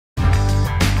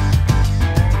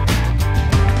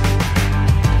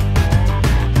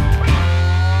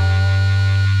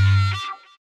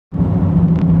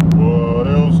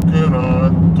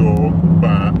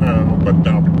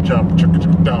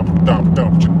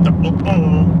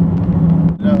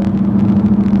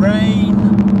Rain,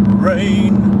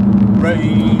 rain,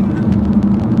 rain.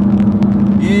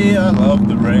 Yeah, I love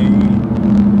the rain.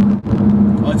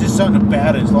 Oh, just something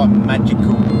about it. It's like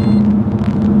magical.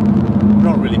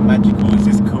 Not really magical. It's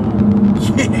just cool.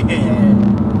 Yeah.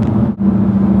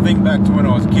 Think back to when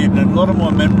I was a kid, and a lot of my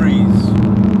memories,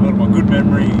 a lot of my good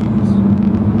memories,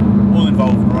 all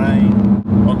involved rain.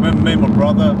 I remember me and my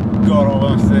brother. God,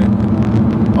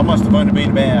 I must have only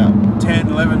been about 10,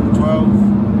 11,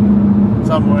 12,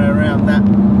 somewhere around that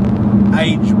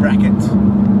age bracket,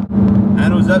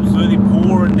 and it was absolutely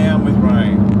pouring down with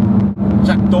rain.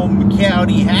 Chucked on my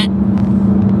cowboy hat,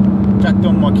 chucked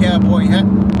on my cowboy hat,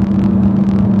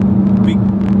 big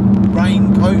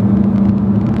raincoat.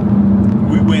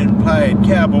 We went and played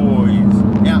cowboys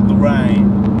out in the rain.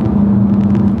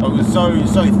 It was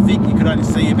so thick you could only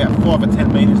see about 5 or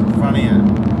 10 metres in front of you.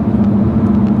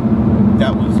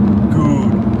 That was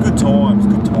good times,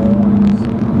 good times.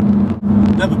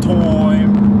 Another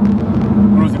time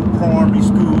when I was in primary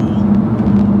school,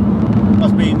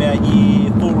 must be about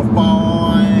year 4 or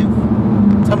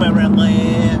 5, somewhere around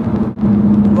there.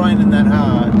 Raining that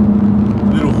hard. A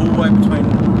little hallway between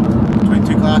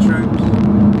two classrooms.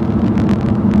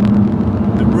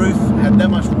 The roof had that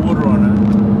much water on it.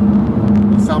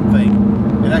 Something.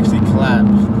 It actually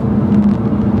collapsed.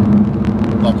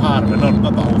 Like part of it,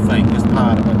 not the whole thing, just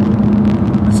part of it.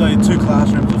 And so 2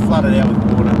 classrooms were flooded out with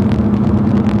water.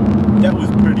 That was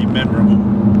pretty memorable.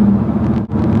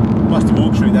 Must have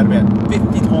walked through that about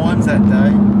 50 times that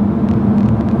day.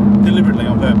 Deliberately,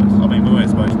 on purpose. I mean, we weren't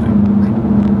supposed to.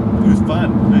 It was fun.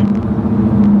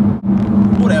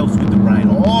 What else with the rain?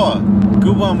 Oh,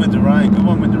 good one with the rain, good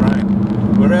one with the rain.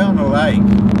 We're out on a lake,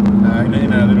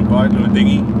 in a little boat, little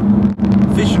dinghy,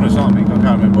 fishing or something. I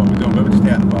can't remember what we're doing, but we're just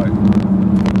out in the boat.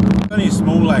 It's only a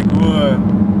small lake. We were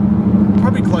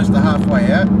probably close to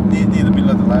halfway out, near the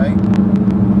middle of the lake.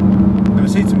 And we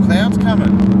see some clouds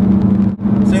coming.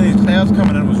 See these clouds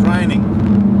coming, and it was raining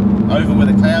over where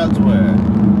the clouds were.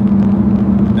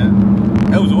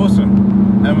 And that was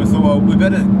awesome. And we thought, well, we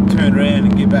better turn around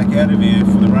and get back out of here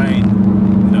before the rain,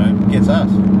 gets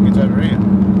us, gets over here.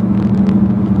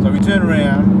 So we turn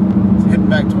around, heading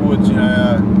back towards,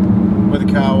 where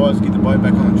the car was, get the boat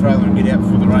back on the trailer and get out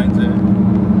before the rain's there.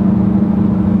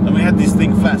 And we had this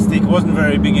thing flat stick. It wasn't a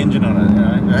very big engine on it,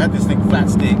 I had this thing flat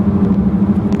stick,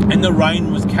 and the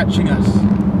rain was catching us.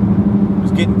 It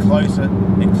was getting closer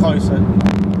and closer,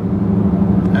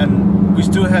 and we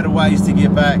still had a ways to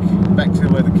get back to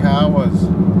where the car was,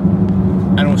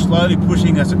 and it was slowly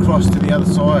pushing us across to the other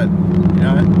side,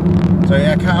 So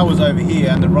our car was over here,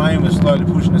 and the rain was slowly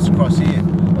pushing us across here.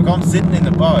 Like, I'm sitting in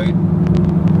the boat,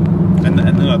 and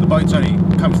the boat's only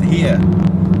comes to here,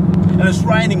 and it's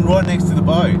raining right next to the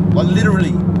boat, like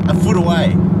literally a foot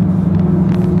away.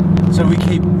 So we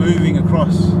keep moving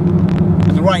across,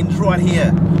 and the rain's right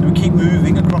here, and we keep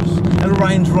moving across, and the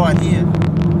rain's right here.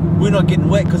 We're not getting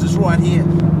wet because it's right here.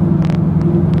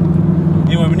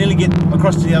 Anyway, we nearly get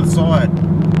across to the other side,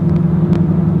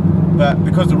 but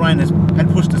because the rain had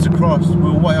pushed us across, we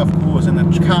were way off course, and the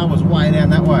car was way down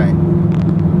that way.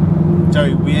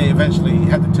 So we eventually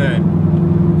had to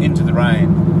turn into the rain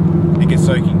and get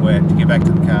soaking wet to get back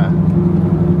to the car.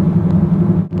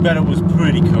 But it was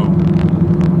pretty cool.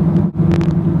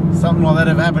 Something like that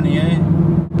ever happened to you?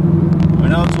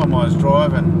 Another time I was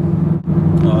driving,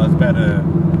 it was about a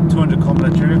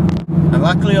 200-kilometre trip, and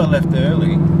luckily I left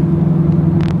early.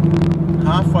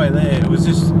 Halfway there, it was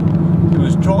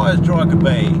dry as dry could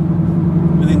be.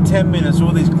 Within 10 minutes,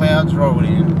 all these clouds rolled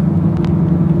in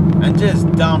and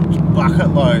just dumped bucket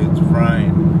loads of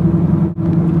rain.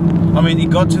 I mean, it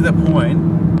got to the point,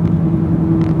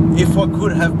 if I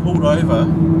could have pulled over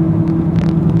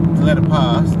to let it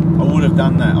pass, I would have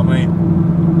done that. I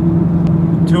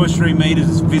mean, 2 or 3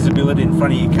 metres visibility in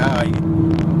front of your car. It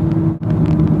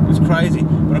was crazy,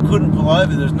 but I couldn't pull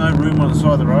over. There was no room on the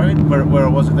side of the road where I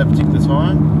was at that particular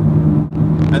time.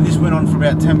 And this went on for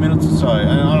about 10 minutes or so,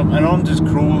 and I'm just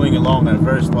crawling along at a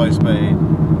very slow speed.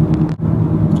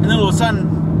 And then all of a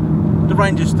sudden, the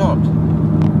rain just stopped.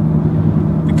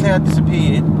 The cloud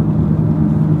disappeared,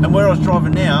 and where I was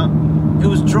driving now, it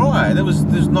was dry.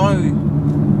 There's no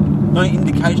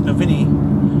indication of any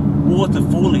water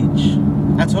foliage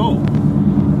at all.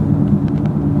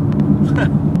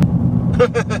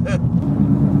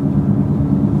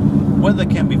 Weather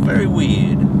can be very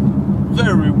weird.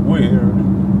 Very weird.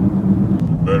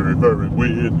 Very, very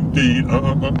weird indeed.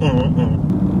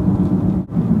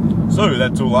 So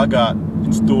that's all I got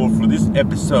in store for this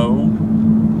episode.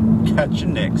 Catch you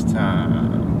next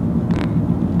time.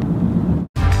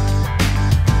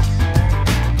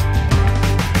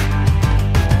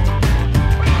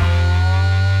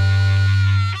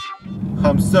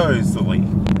 I'm so silly.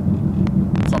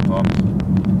 Sometimes.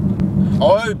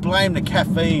 I blame the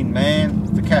caffeine, man.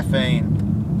 It's the caffeine.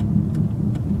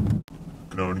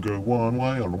 Can only go one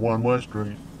way on a one-way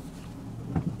street.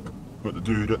 But the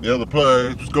dude at the other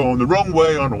place was going the wrong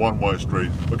way on a one-way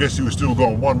street. I guess he was still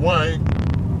going one way,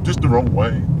 just the wrong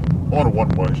way, on a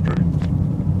one-way street.